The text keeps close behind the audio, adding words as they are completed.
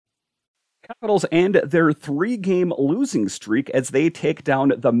Capitals end their 3-game losing streak as they take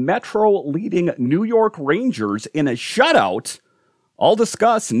down the Metro-leading New York Rangers in a shutout. I'll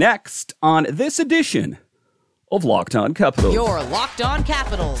discuss next on this edition of Locked On Capitals. Your Locked On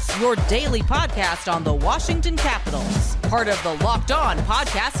Capitals, your daily podcast on the Washington Capitals. Part of the Locked On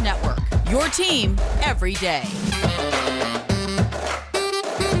Podcast Network, your team every day.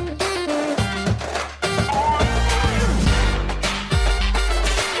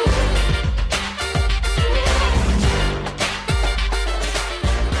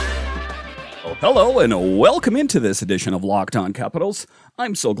 Hello and welcome into this edition of Locked On Capitals.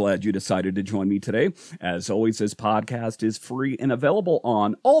 I'm so glad you decided to join me today. As always, this podcast is free and available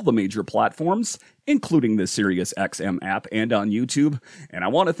on all the major platforms, including the SiriusXM app and on YouTube. And I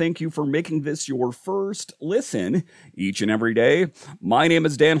want to thank you for making this your first listen each and every day. My name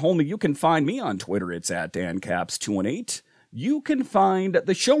is Dan Holney. You can find me on Twitter. It's at DanCaps218. You can find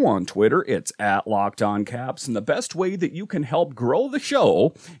the show on Twitter. It's at Locked On Caps. And the best way that you can help grow the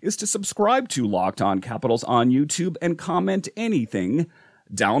show is to subscribe to Locked On Capitals on YouTube and comment anything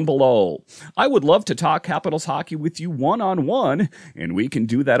down below. I would love to talk Capitals hockey with you one-on-one, and we can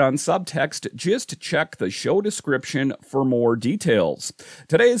do that on subtext. Just check the show description for more details.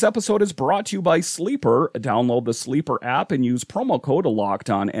 Today's episode is brought to you by Sleeper. Download the Sleeper app and use promo code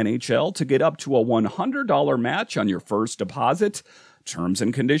LOCKEDONNHL to get up to a $100 match on your first deposit. Terms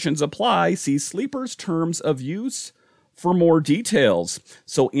and conditions apply. See Sleeper's terms of use for more details.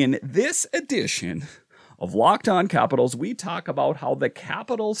 So in this edition of Locked On Capitals, we talk about how the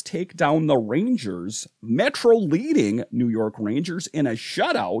Capitals take down the Rangers, Metro-leading New York Rangers, in a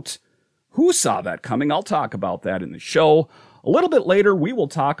shutout. Who saw that coming? I'll talk about that in the show. A little bit later, we will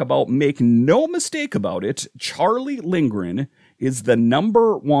talk about, make no mistake about it, Charlie Lindgren is the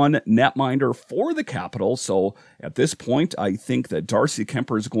number one netminder for the Capitals. So at this point, I think that Darcy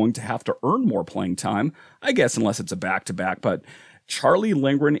Kuemper is going to have to earn more playing time, I guess, unless it's a back-to-back, but Charlie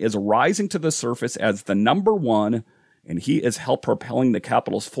Lindgren is rising to the surface as the number one, and he is helped propelling the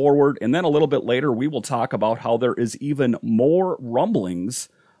Capitals forward. And then a little bit later, we will talk about how there is even more rumblings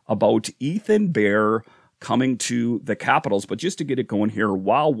about Ethan Bear coming to the Capitals. But just to get it going here,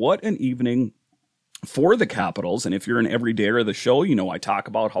 wow, what an evening for the Capitals. And if you're an everydayer of the show, you know I talk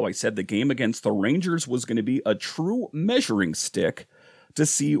about how I said the game against the Rangers was going to be a true measuring stick to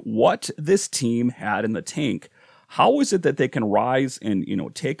see what this team had in the tank. How is it that they can rise and,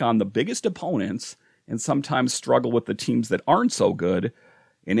 take on the biggest opponents and sometimes struggle with the teams that aren't so good?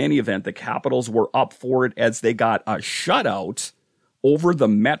 In any event, the Capitals were up for it as they got a shutout over the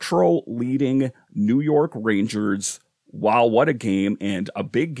Metro-leading New York Rangers. Wow, what a game, and a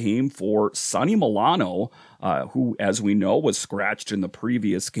big game for Sonny Milano, who, as we know, was scratched in the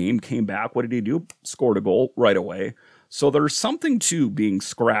previous game, came back. What did he do? Scored a goal right away. So there's something to being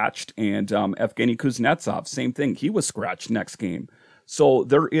scratched, and Evgeny Kuznetsov, same thing. He was scratched next game. So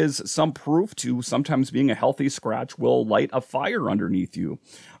there is some proof to sometimes being a healthy scratch will light a fire underneath you.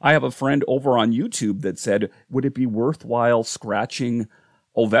 I have a friend over on YouTube that said, would it be worthwhile scratching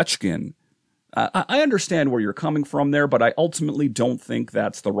Ovechkin? I understand where you're coming from there, but I ultimately don't think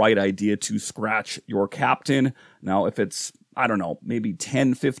that's the right idea to scratch your captain. Now, if it's, I don't know, maybe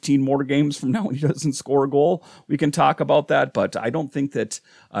 10, 15 more games from now when he doesn't score a goal, we can talk about that. But I don't think that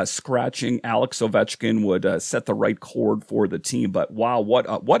scratching Alex Ovechkin would set the right chord for the team. But wow,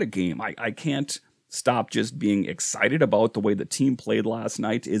 what a game. I can't stop just being excited about the way the team played last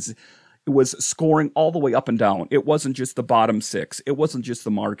night. It was scoring all the way up and down. It wasn't just the bottom six. It wasn't just the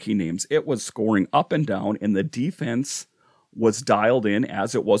marquee names. It was scoring up and down, and the defense was dialed in,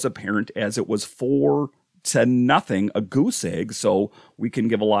 as it was apparent, as it was 4-0, a goose egg. So we can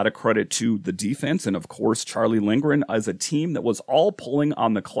give a lot of credit to the defense, and of course, Charlie Lindgren as a team that was all pulling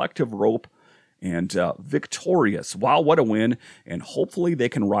on the collective rope and victorious. Wow, what a win. And hopefully they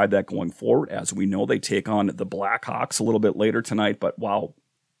can ride that going forward. As we know, they take on the Blackhawks a little bit later tonight, but wow.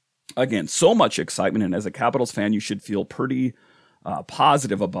 Again, so much excitement, and as a Capitals fan, you should feel pretty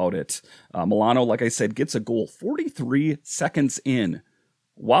positive about it. Milano, like I said, gets a goal 43 seconds in.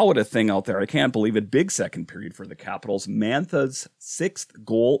 Wow, what a thing out there. I can't believe it. Big second period for the Capitals. Mantha's 6th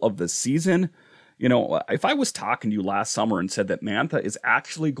goal of the season. If I was talking to you last summer and said that Mantha is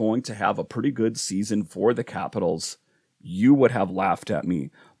actually going to have a pretty good season for the Capitals, you would have laughed at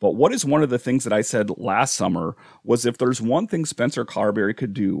me. But what is one of the things that I said last summer was if there's one thing Spencer Carberry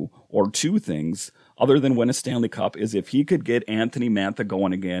could do, or two things, other than win a Stanley Cup, is if he could get Anthony Mantha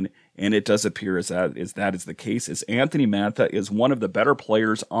going again, and it does appear as that is the case, is Anthony Mantha is one of the better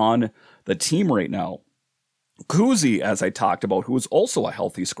players on the team right now. Kuzi, as I talked about, who was also a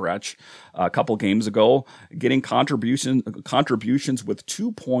healthy scratch a couple games ago, getting contributions with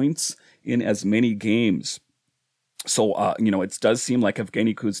 2 points in as many games. So, it does seem like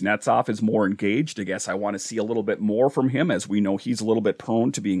Evgeny Kuznetsov is more engaged. I guess I want to see a little bit more from him, as we know he's a little bit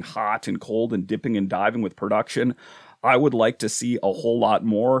prone to being hot and cold and dipping and diving with production. I would like to see a whole lot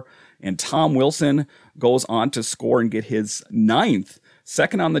more. And Tom Wilson goes on to score and get his 9th,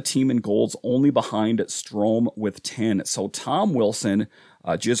 second on the team in goals, only behind Strome with 10. So Tom Wilson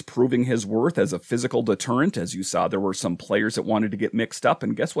just proving his worth as a physical deterrent. As you saw, there were some players that wanted to get mixed up.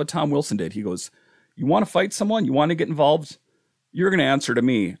 And guess what Tom Wilson did? He goes, "You want to fight someone? You want to get involved? You're going to answer to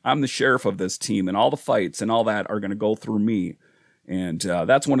me. I'm the sheriff of this team, and all the fights and all that are going to go through me." And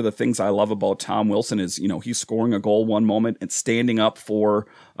that's one of the things I love about Tom Wilson is, he's scoring a goal one moment and standing up for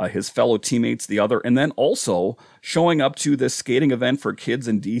his fellow teammates the other, and then also showing up to this skating event for kids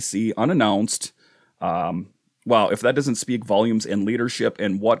in DC unannounced. Well, if that doesn't speak volumes in leadership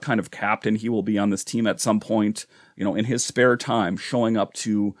and what kind of captain he will be on this team at some point, in his spare time, showing up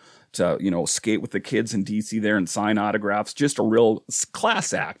to skate with the kids in DC there and sign autographs, just a real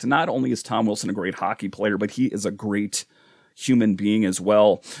class act. Not only is Tom Wilson a great hockey player, but he is a great human being as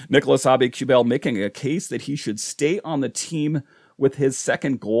well. Nicolas Aube-Kubel making a case that he should stay on the team with his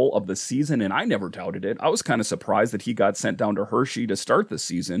second goal of the season, and I never doubted it. I was kind of surprised that he got sent down to Hershey to start the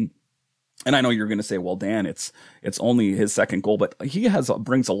season. And I know you're going to say, well, Dan, it's only his second goal, but he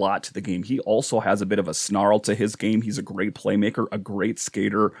brings a lot to the game. He also has a bit of a snarl to his game. He's a great playmaker, a great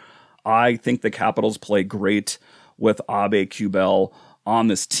skater. I think the Capitals play great with Aube-Kubel on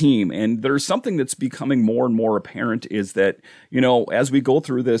this team. And there's something that's becoming more and more apparent is that, as we go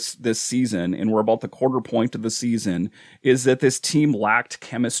through this season, and we're about the quarter point of the season, is that this team lacked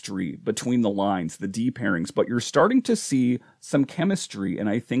chemistry between the lines, the D pairings, but you're starting to see some chemistry. And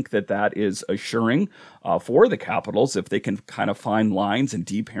I think that is assuring for the Capitals if they can kind of find lines and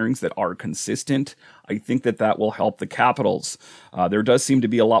D pairings that are consistent. I think that will help the Capitals. There does seem to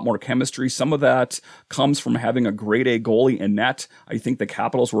be a lot more chemistry. Some of that comes from having a grade A goalie in net. I think the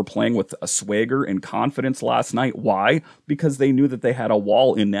Capitals were playing with a swagger and confidence last night. Why? Because they knew that they had a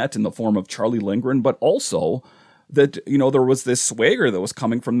wall in net in the form of Charlie Lindgren, but also that, there was this swagger that was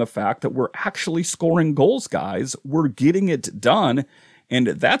coming from the fact that we're actually scoring goals, guys. We're getting it done. And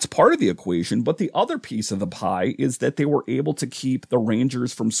that's part of the equation. But the other piece of the pie is that they were able to keep the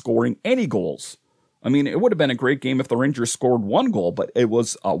Rangers from scoring any goals. I mean, it would have been a great game if the Rangers scored 1 goal, but it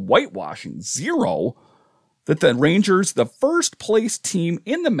was a whitewashing 0 that the Rangers, the first place team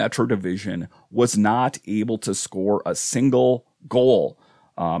in the Metro Division, was not able to score a single goal.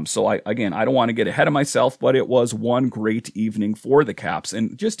 So I don't want to get ahead of myself, but it was one great evening for the Caps.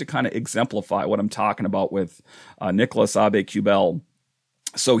 And just to kind of exemplify what I'm talking about with Nicolas Aube-Kubel,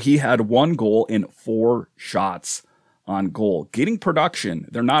 so he had 1 goal in 4 shots on goal, getting production.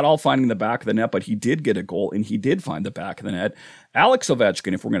 They're not all finding the back of the net, but he did get a goal and he did find the back of the net. Alex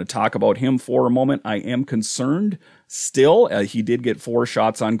Ovechkin, if we're going to talk about him for a moment, I am concerned still. He did get 4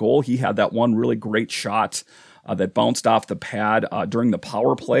 shots on goal. He had that one really great shot that bounced off the pad during the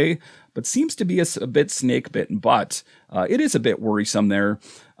power play, but seems to be a bit snake bitten. But it is a bit worrisome there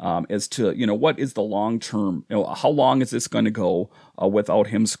as to, what is the long term? How long is this going to go without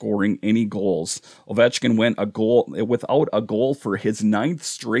him scoring any goals? Ovechkin went without a goal for his 9th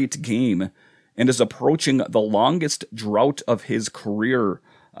straight game and is approaching the longest drought of his career.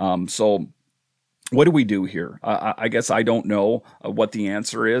 So what do we do here? I guess I don't know what the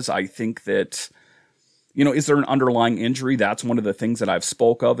answer is. I think that, is there an underlying injury? That's one of the things that I've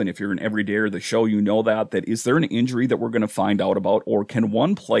spoke of. And if you're an everydayer of the show, that is there an injury that we're going to find out about? Or can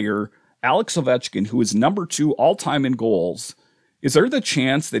one player, Alex Ovechkin, who is number 2 all-time in goals, is there the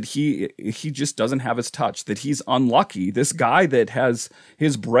chance that he just doesn't have his touch, that he's unlucky? This guy that has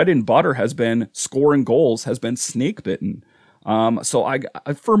his bread and butter has been scoring goals, has been snake bitten. So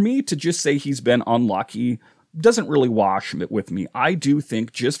for me to just say he's been unlucky doesn't really wash it with me. I do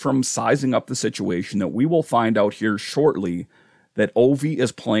think, just from sizing up the situation, that we will find out here shortly that Ovi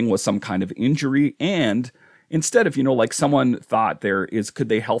is playing with some kind of injury, and instead of, like someone thought could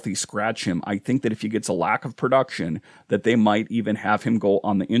they healthy scratch him? I think that if he gets a lack of production, that they might even have him go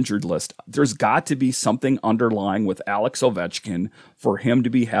on the injured list. There's got to be something underlying with Alex Ovechkin for him to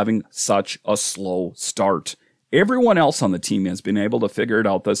be having such a slow start. Everyone else on the team has been able to figure it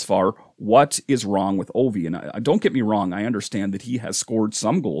out thus far. What is wrong with Ovi? And don't get me wrong, I understand that he has scored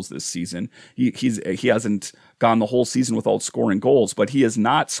some goals this season. He hasn't gone the whole season without scoring goals, but he is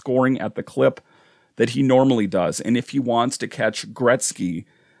not scoring at the clip that he normally does. And if he wants to catch Gretzky,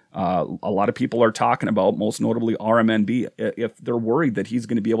 a lot of people are talking about, most notably RMNB, if they're worried that he's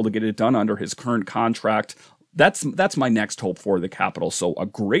going to be able to get it done under his current contract, that's my next hope for the Capitals. So a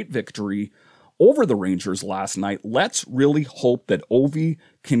great victory over the Rangers last night. Let's really hope that Ovi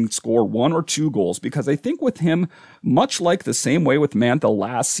can score 1 or 2 goals, because I think with him, much like the same way with Mantha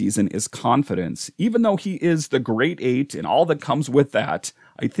last season, is confidence. Even though he is the great 8 and all that comes with that,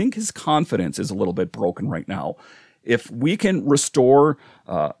 I think his confidence is a little bit broken right now. If we can restore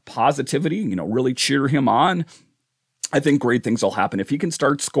positivity, really cheer him on, I think great things will happen. If he can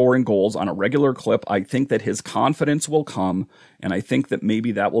start scoring goals on a regular clip, I think that his confidence will come, and I think that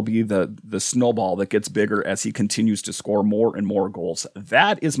maybe that will be the snowball that gets bigger as he continues to score more and more goals.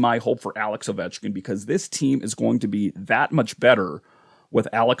 That is my hope for Alex Ovechkin, because this team is going to be that much better with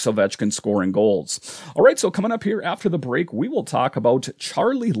Alex Ovechkin scoring goals. All right, so coming up here after the break, we will talk about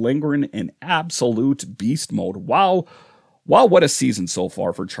Charlie Lindgren in absolute beast mode. Wow, what a season so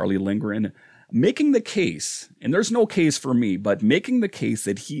far for Charlie Lindgren. Making the case, and there's no case for me, but making the case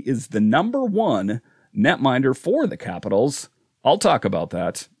that he is the number 1 netminder for the Capitals. I'll talk about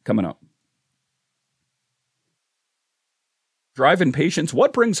that coming up. Drive and patience.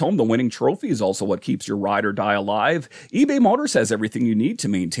 What brings home the winning trophy is also what keeps your ride or die alive. eBay Motors has everything you need to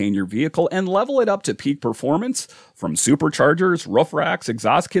maintain your vehicle and level it up to peak performance. From superchargers, roof racks,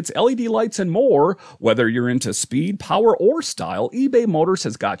 exhaust kits, LED lights, and more. Whether you're into speed, power, or style, eBay Motors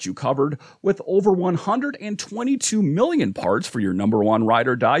has got you covered. With over 122 million parts for your number 1 ride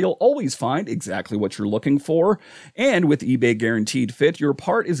or die, you'll always find exactly what you're looking for. And with eBay Guaranteed Fit, your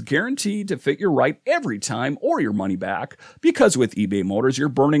part is guaranteed to fit your ride every time or your money back. Because with eBay Motors, you're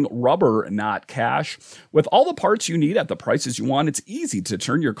burning rubber, not cash. With all the parts you need at the prices you want, it's easy to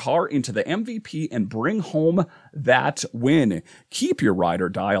turn your car into the MVP and bring home that win. Keep your ride or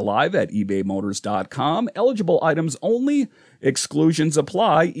die alive at ebaymotors.com. Eligible items only. Exclusions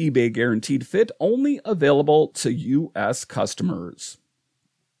apply. eBay Guaranteed Fit only available to U.S. customers.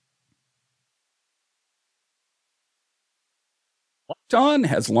 Locked On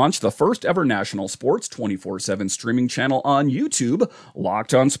has launched the first ever national sports 24/7 streaming channel on YouTube.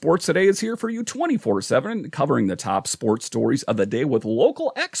 Locked On Sports Today is here for you 24/7, covering the top sports stories of the day with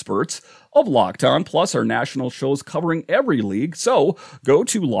local experts of Locked On, plus our national shows covering every league. So go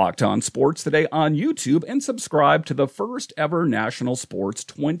to Locked On Sports Today on YouTube and subscribe to the first ever national sports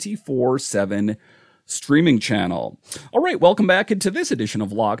 24/7 streaming channel. All right, welcome back into this edition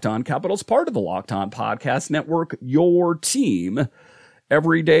of Locked On Capitals, part of the Locked On Podcast Network, your team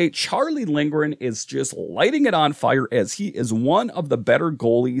every day. Charlie Lindgren is just lighting it on fire, as he is one of the better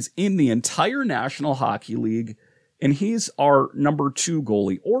goalies in the entire National Hockey League, and he's our number 2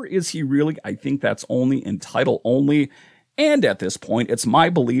 goalie. Or is he really? I think that's only in title only. And at this point, it's my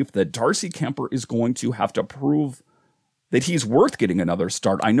belief that Darcy Kuemper is going to have to prove that he's worth getting another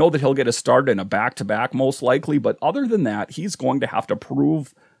start. I know that he'll get a start in a back-to-back most likely, but other than that, he's going to have to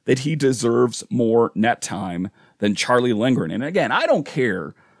prove that he deserves more net time than Charlie Lindgren. And again, I don't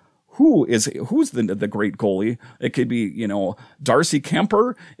care who's the great goalie. It could be, Darcy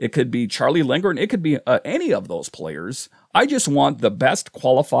Kuemper. It could be Charlie Lindgren. It could be any of those players. I just want the best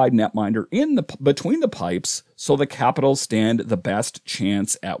qualified netminder between the pipes, so the Capitals stand the best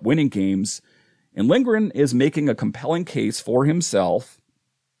chance at winning games. And Lindgren is making a compelling case for himself,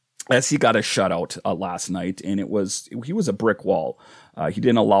 as he got a shutout last night, and he was a brick wall. He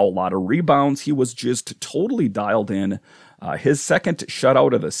didn't allow a lot of rebounds. He was just totally dialed in. His second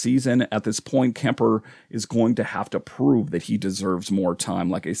shutout of the season. At this point, Kuemper is going to have to prove that he deserves more time,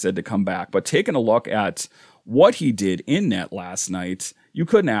 like I said, to come back. But taking a look at what he did in net last night, you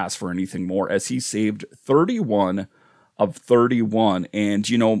couldn't ask for anything more, as he saved 31 of 31. And,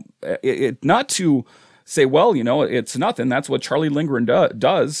 not to say, well, it's nothing. That's what Charlie Lindgren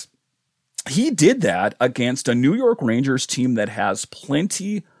does. He did that against a New York Rangers team that has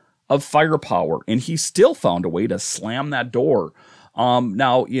plenty of firepower, and he still found a way to slam that door.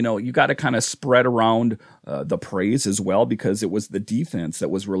 Now, you got to kind of spread around the praise as well, because it was the defense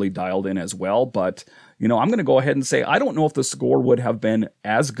that was really dialed in as well. But, I'm going to go ahead and say I don't know if the score would have been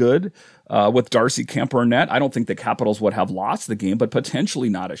as good with Darcy Kuemper in net. I don't think the Capitals would have lost the game, but potentially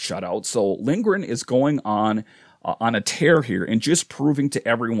not a shutout. So Lindgren is going on a tear here and just proving to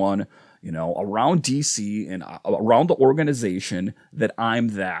everyone, around DC and around the organization, that I'm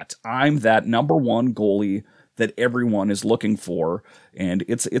that number 1 goalie that everyone is looking for. And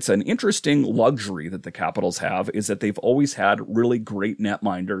it's an interesting luxury that the Capitals have, is that they've always had really great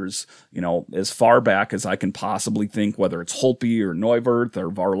netminders, as far back as I can possibly think, whether it's Holtby or Neuwirth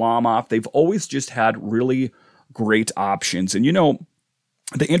or Varlamov. They've always just had really great options. And,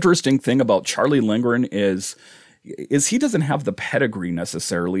 the interesting thing about Charlie Lindgren is is he doesn't have the pedigree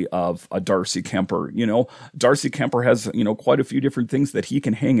necessarily of a Darcy Kuemper. Darcy Kuemper has, quite a few different things that he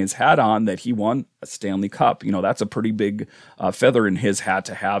can hang his hat on, that he won a Stanley Cup. That's a pretty big feather in his hat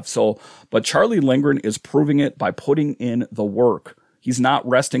to have. But Charlie Lindgren is proving it by putting in the work. He's not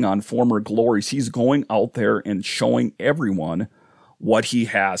resting on former glories. He's going out there and showing everyone what he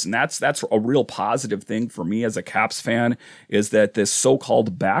has. And that's a real positive thing for me as a Caps fan, is that this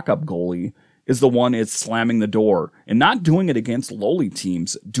so-called backup goalie is the one is slamming the door, and not doing it against lowly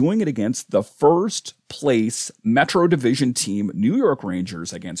teams, doing it against the first place Metro Division team, New York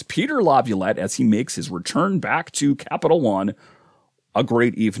Rangers, against Peter Laviolette as he makes his return back to Capital One. A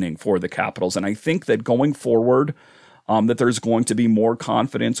great evening for the Capitals. And I think that going forward, that there's going to be more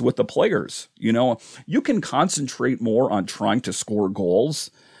confidence with the players. You can concentrate more on trying to score goals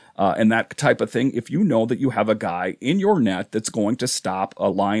and that type of thing if you know that you have a guy in your net that's going to stop a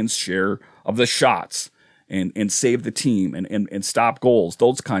lion's share of the shots and save the team and stop goals,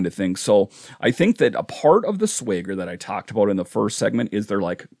 those kind of things. So I think that a part of the swagger that I talked about in the first segment is they're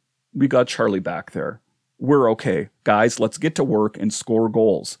like, we got Charlie back there. We're okay. Guys, let's get to work and score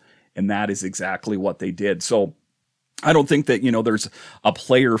goals. And that is exactly what they did. So I don't think that, there's a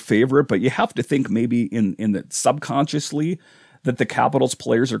player favorite, but you have to think maybe in the subconsciously that the Capitals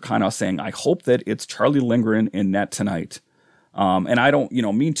players are kind of saying, I hope that it's Charlie Lindgren in net tonight. And I don't,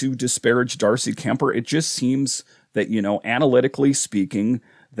 mean to disparage Darcy Kuemper. It just seems that, analytically speaking,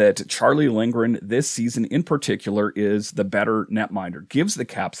 that Charlie Lindgren this season in particular is the better netminder, gives the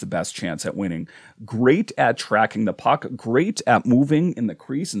Caps the best chance at winning. Great at tracking the puck, great at moving in the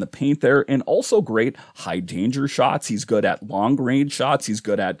crease and the paint there, and also great high danger shots. He's good at long range shots. He's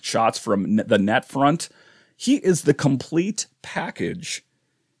good at shots from the net front. He is the complete package,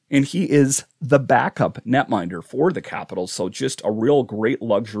 and he is the backup netminder for the Capitals. So just a real great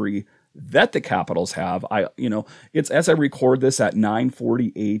luxury that the Capitals have. It's as I record this at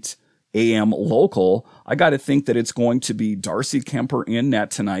 9:48 a.m. local, I got to think that it's going to be Darcy Kuemper in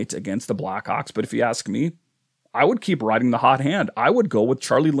net tonight against the Blackhawks. But if you ask me, I would keep riding the hot hand. I would go with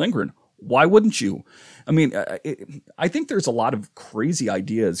Charlie Lindgren. Why wouldn't you? I think there's a lot of crazy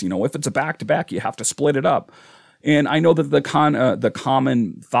ideas. If it's a back-to-back, you have to split it up. And I know that the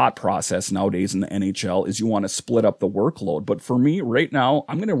common thought process nowadays in the NHL is you want to split up the workload. But for me right now,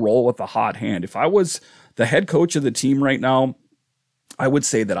 I'm going to roll with the hot hand. If I was the head coach of the team right now, I would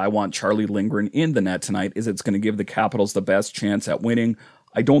say that I want Charlie Lindgren in the net tonight, as it's going to give the Capitals the best chance at winning.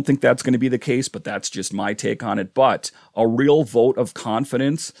 I don't think that's going to be the case, but that's just my take on it. But a real vote of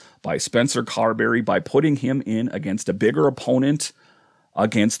confidence by Spencer Carberry by putting him in against a bigger opponent,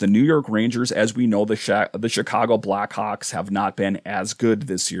 against the New York Rangers. As we know, the Chicago Blackhawks have not been as good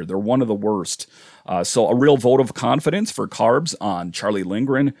this year. They're one of the worst. So a real vote of confidence for Carbs on Charlie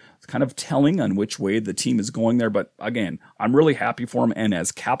Lindgren. It's kind of telling on which way the team is going there. But again, I'm really happy for him. And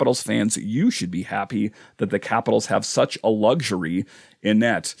as Capitals fans, you should be happy that the Capitals have such a luxury in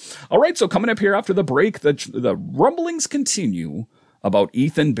net. All right, so coming up here after the break, the rumblings continue about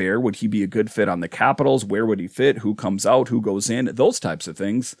Ethan Bear. Would he be a good fit on the Capitals? Where would he fit? Who comes out? Who goes in? Those types of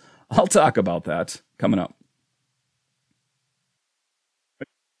things. I'll talk about that coming up.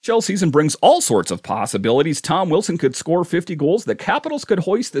 NHL season brings all sorts of possibilities. Tom Wilson could score 50 goals. The Capitals could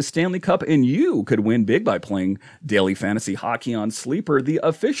hoist the Stanley Cup, and you could win big by playing Daily Fantasy Hockey on Sleeper, the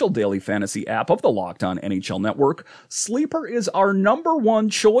official daily fantasy app of the Locked On NHL Network. Sleeper is our number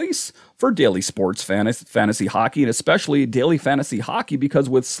one choice for daily sports fantasy hockey, and especially daily fantasy hockey, because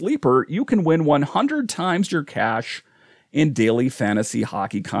with Sleeper, you can win 100 times your cash in daily fantasy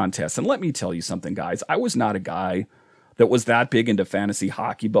hockey contests. And let me tell you something, guys. I was not a guy that was that big into fantasy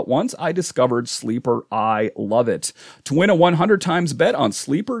hockey, but once I discovered Sleeper, I love it. To win a 100 times bet on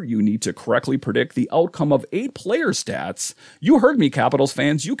Sleeper, you need to correctly predict the outcome of 8 player stats. You heard me, Capitals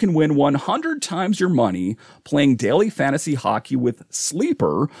fans. You can win 100 times your money playing daily fantasy hockey with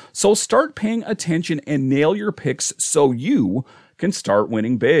Sleeper. So start paying attention and nail your picks so you can start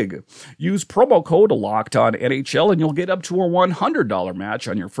winning big. Use promo code LOCKEDONNHL and you'll get up to a $100 match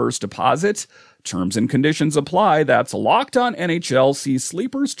on your first deposit. Terms and conditions apply. That's Locked On NHL. See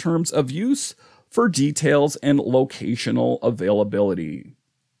Sleeper's terms of use for details and locational availability.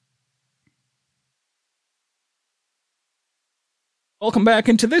 Welcome back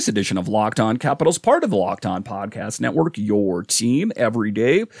into this edition of Locked On Capitals, part of the Locked On Podcast Network, your team every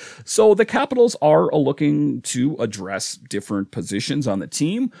day. So the Capitals are looking to address different positions on the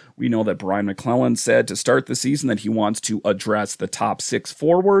team. We know that Brian McClellan said to start the season that he wants to address the top 6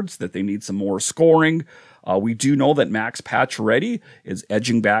 forwards, that they need some more scoring. We do know that Max Pacioretty is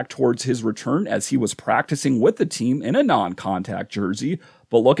edging back towards his return as he was practicing with the team in a non-contact jersey.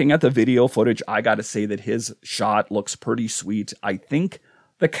 But looking at the video footage, I got to say that his shot looks pretty sweet. I think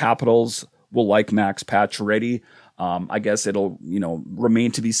the Capitals will like Max Pacioretty. I guess it'll,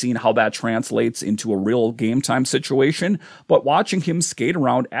 remain to be seen how that translates into a real game time situation. But watching him skate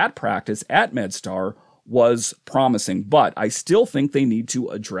around at practice at MedStar was promising. But I still think they need to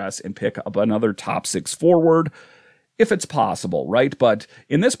address and pick up another top six forward if it's possible, right? But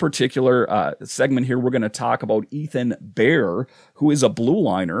in this particular segment here, we're going to talk about Ethan Bear, who is a blue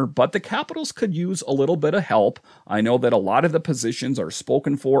liner, but the Capitals could use a little bit of help. I know that a lot of the positions are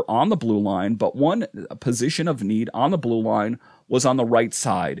spoken for on the blue line, but one position of need on the blue line was on the right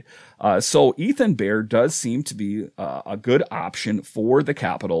side. So Ethan Bear does seem to be a good option for the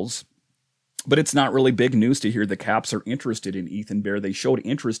Capitals. But it's not really big news to hear the Caps are interested in Ethan Bear. They showed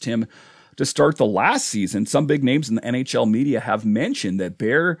interest in him to start the last season. Some big names in the NHL media have mentioned that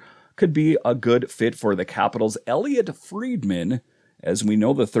Bear could be a good fit for the Capitals. Elliot Friedman, as we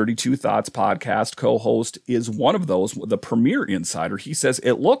know, the 32 Thoughts podcast co-host, is one of those, the premier insider. He says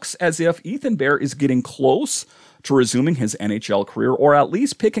it looks as if Ethan Bear is getting close to resuming his NHL career, or at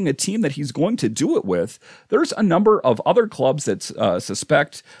least picking a team that he's going to do it with. There's a number of other clubs that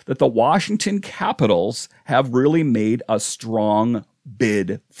suspect that the Washington Capitals have really made a strong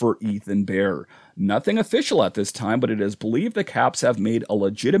bid for Ethan Bear. Nothing official at this time, but it is believed the Caps have made a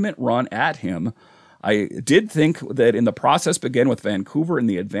legitimate run at him. I did think that in the process began with Vancouver and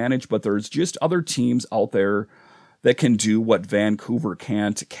the advantage, but there's just other teams out there that can do what Vancouver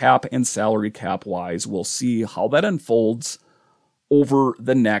can't, cap and salary cap wise. We'll see how that unfolds over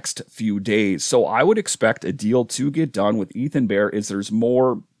the next few days. So I would expect a deal to get done with Ethan Bear as there's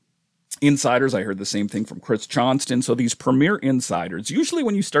more insiders. I heard the same thing from Chris Johnston. So these premier insiders, usually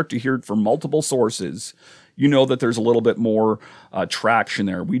when you start to hear it from multiple sources, you know that there's a little bit more traction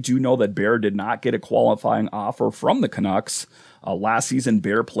there. We do know that Bear did not get a qualifying offer from the Canucks. Last season,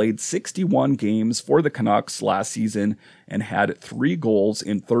 Bear played 61 games for the Canucks last season and had 3 goals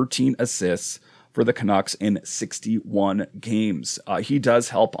and 13 assists for the Canucks in 61 games. He does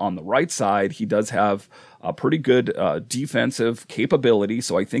help on the right side. He does have a pretty good defensive capability,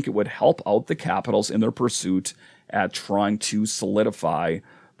 so I think it would help out the Capitals in their pursuit at trying to solidify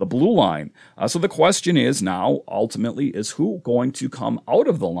the blue line. So the question is now, ultimately, is who going to come out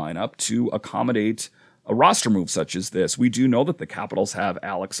of the lineup to accommodate a roster move such as this? We do know that the Capitals have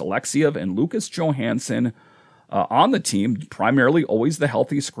Alex Alexiev and Lucas Johansson on the team, primarily always the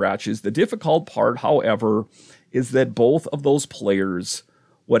healthy scratches. The difficult part, however, is that both of those players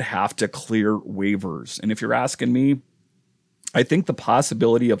would have to clear waivers. And if you're asking me, I think the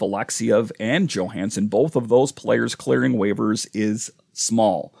possibility of Alexiev and Johansson, both of those players clearing waivers, is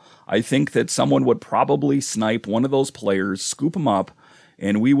small. I think that someone would probably snipe one of those players, scoop them up,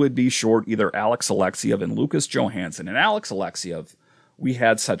 and we would be short either Alex Alexiev and Lucas Johansson. And Alex Alexiev, we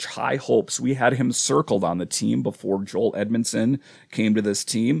had such high hopes. We had him circled on the team before Joel Edmondson came to this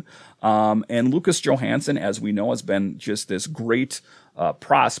team. And Lucas Johansson, as we know, has been just this great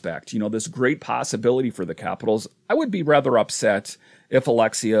prospect, this great possibility for the Capitals. I would be rather upset if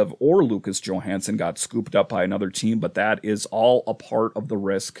Alexiev or Lucas Johansson got scooped up by another team, but that is all a part of the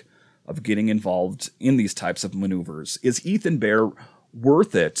risk of getting involved in these types of maneuvers. Is Ethan Bear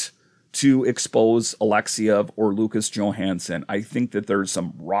worth it to expose Alexiev or Lucas Johansson? I think that there's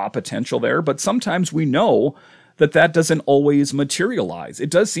some raw potential there, but sometimes we know that doesn't always materialize. It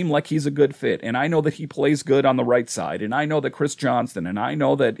does seem like he's a good fit, and I know that he plays good on the right side, and I know that Chris Johnston and I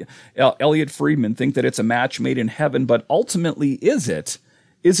know that Elliot Friedman think that it's a match made in heaven, but ultimately, is it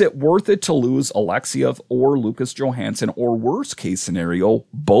worth it to lose Alexiev or Lucas Johansson, or worst case scenario,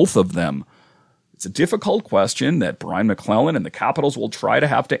 both of them? It's a difficult question that Brian McClellan and the Capitals will try to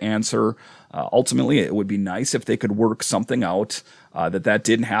have to answer. Ultimately, it would be nice if they could work something out that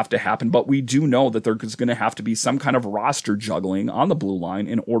didn't have to happen. But we do know that there's going to have to be some kind of roster juggling on the blue line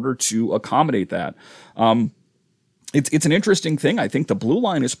in order to accommodate that. It's an interesting thing. I think the blue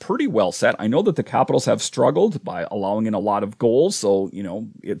line is pretty well set. I know that the Capitals have struggled by allowing in a lot of goals. So,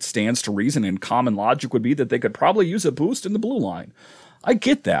 it stands to reason, and common logic would be that they could probably use a boost in the blue line. I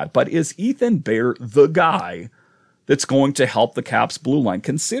get that, but is Ethan Bear the guy that's going to help the Caps blue line,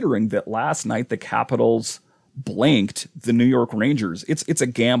 considering that last night the Capitals blanked the New York Rangers? It's a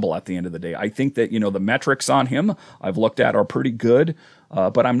gamble at the end of the day. I think that, the metrics on him I've looked at are pretty good,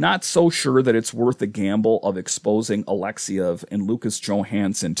 but I'm not so sure that it's worth the gamble of exposing Alexiev and Lucas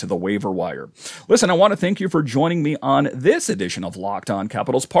Johansson to the waiver wire. Listen, I want to thank you for joining me on this edition of Locked On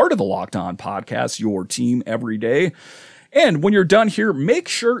Capitals, part of the Locked On podcast, your team every day. And when you're done here, make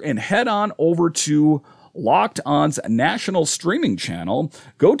sure and head on over to Locked On's national streaming channel.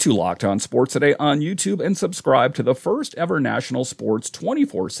 Go to Locked On Sports Today on YouTube and subscribe to the first ever national sports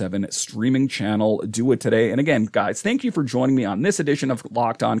 24/7 streaming channel. Do it today. And again, guys, thank you for joining me on this edition of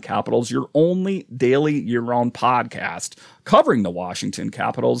Locked On Capitals, your only daily year-round podcast covering the Washington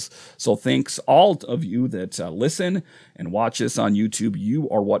Capitals. So thanks all of you that listen and watch us on YouTube. You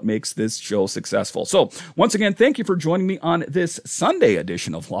are what makes this show successful. So once again, thank you for joining me on this Sunday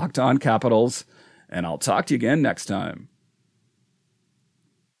edition of Locked On Capitals, and I'll talk to you again next time.